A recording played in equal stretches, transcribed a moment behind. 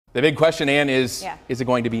The big question, Ann, is it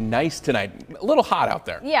going to be nice tonight? A little hot out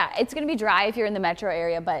there. Yeah, it's going to be dry if you're in the metro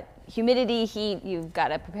area, but humidity, heat, you've got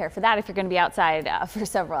to prepare for that if you're going to be outside for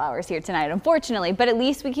several hours here tonight, unfortunately. But at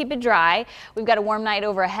least we keep it dry. We've got a warm night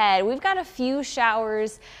overhead. We've got a few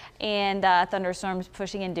showers and thunderstorms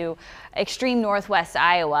pushing into extreme northwest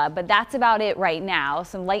Iowa, but that's about it right now.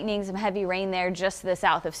 Some lightning, some heavy rain there just to the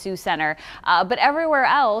south of Sioux Center, but everywhere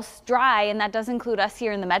else dry, and that does include us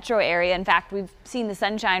here in the metro area. In fact, we've seen the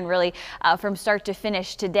sunshine really from start to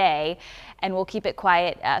finish today, and we'll keep it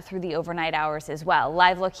quiet through the overnight hours as well.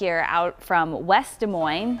 Live look here out from West Des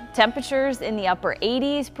Moines. Temperatures in the upper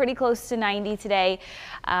 80s, pretty close to 90 today.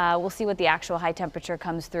 We'll see what the actual high temperature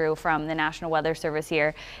comes through from the National Weather Service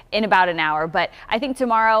here in about an hour. But I think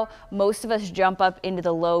tomorrow most of us jump up into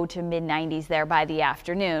the low to mid 90s there by the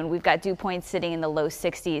afternoon. We've got dew points sitting in the low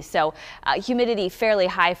 60s, so humidity fairly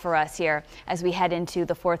high for us here as we head into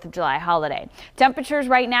the 4th of July holiday. Temperatures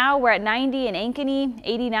right now, we're at 90 in Ankeny,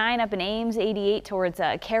 89 up in Ames, 88 towards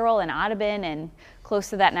Carroll and Audubon, and close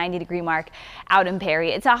to that 90-degree mark out in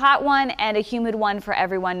Perry. It's a hot one and a humid one for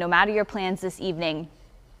everyone, no matter your plans this evening.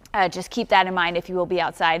 Just keep that in mind if you will be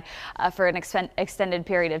outside for an extended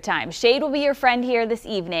period of time. Shade will be your friend here this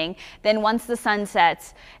evening. Then once the sun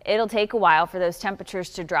sets, it'll take a while for those temperatures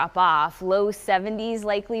to drop off. Low 70s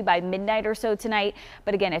likely by midnight or so tonight.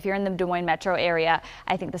 But again, if you're in the Des Moines metro area,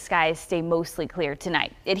 I think the skies stay mostly clear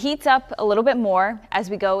tonight. It heats up a little bit more as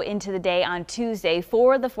we go into the day on Tuesday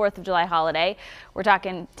for the 4th of July holiday. We're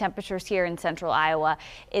talking temperatures here in central Iowa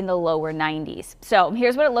in the lower 90s. So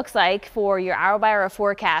here's what it looks like for your hour-by-hour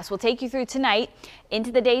forecast. We'll take you through tonight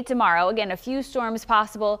into the day tomorrow. Again, a few storms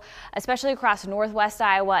possible, especially across northwest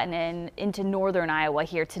Iowa and then into northern Iowa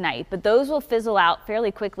here tonight. But those will fizzle out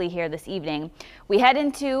fairly quickly here this evening. We head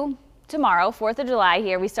into tomorrow, 4th of July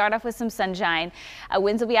here. We start off with some sunshine.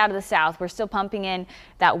 Winds will be out of the south. We're still pumping in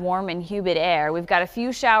that warm and humid air. We've got a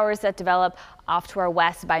few showers that develop off to our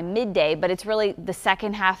west by midday, but it's really the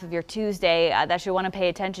second half of your Tuesday that you'll want to pay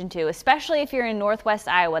attention to, especially if you're in northwest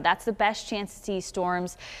Iowa. That's the best chance to see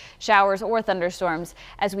storms, showers, or thunderstorms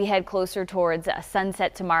as we head closer towards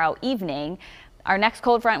sunset tomorrow evening. Our next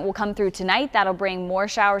cold front will come through tonight. That'll bring more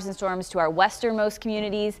showers and storms to our westernmost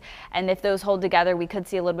communities. And if those hold together, we could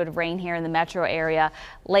see a little bit of rain here in the metro area,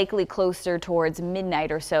 likely closer towards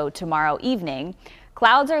midnight or so tomorrow evening.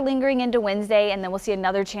 Clouds are lingering into Wednesday, and then we'll see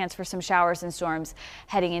another chance for some showers and storms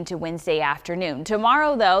heading into Wednesday afternoon.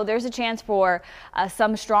 Tomorrow, though, there's a chance for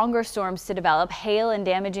some stronger storms to develop. Hail and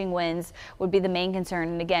damaging winds would be the main concern.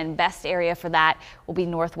 And again, best area for that will be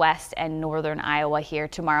northwest and northern Iowa here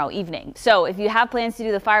tomorrow evening. So if you have plans to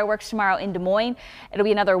do the fireworks tomorrow in Des Moines, it'll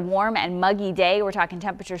be another warm and muggy day. We're talking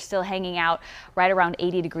temperatures still hanging out right around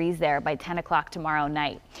 80 degrees there by 10 o'clock tomorrow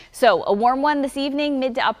night. So a warm one this evening,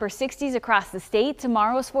 mid to upper 60s across the state.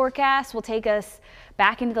 Tomorrow's forecast will take us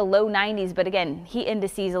back into the low 90s, but again, heat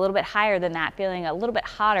indices a little bit higher than that, feeling a little bit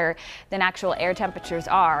hotter than actual air temperatures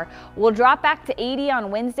are. We'll drop back to 80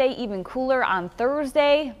 on Wednesday, even cooler on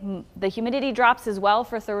Thursday. The humidity drops as well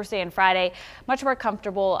for Thursday and Friday. Much more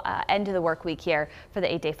comfortable end to the work week here for the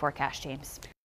 8-day forecast, James.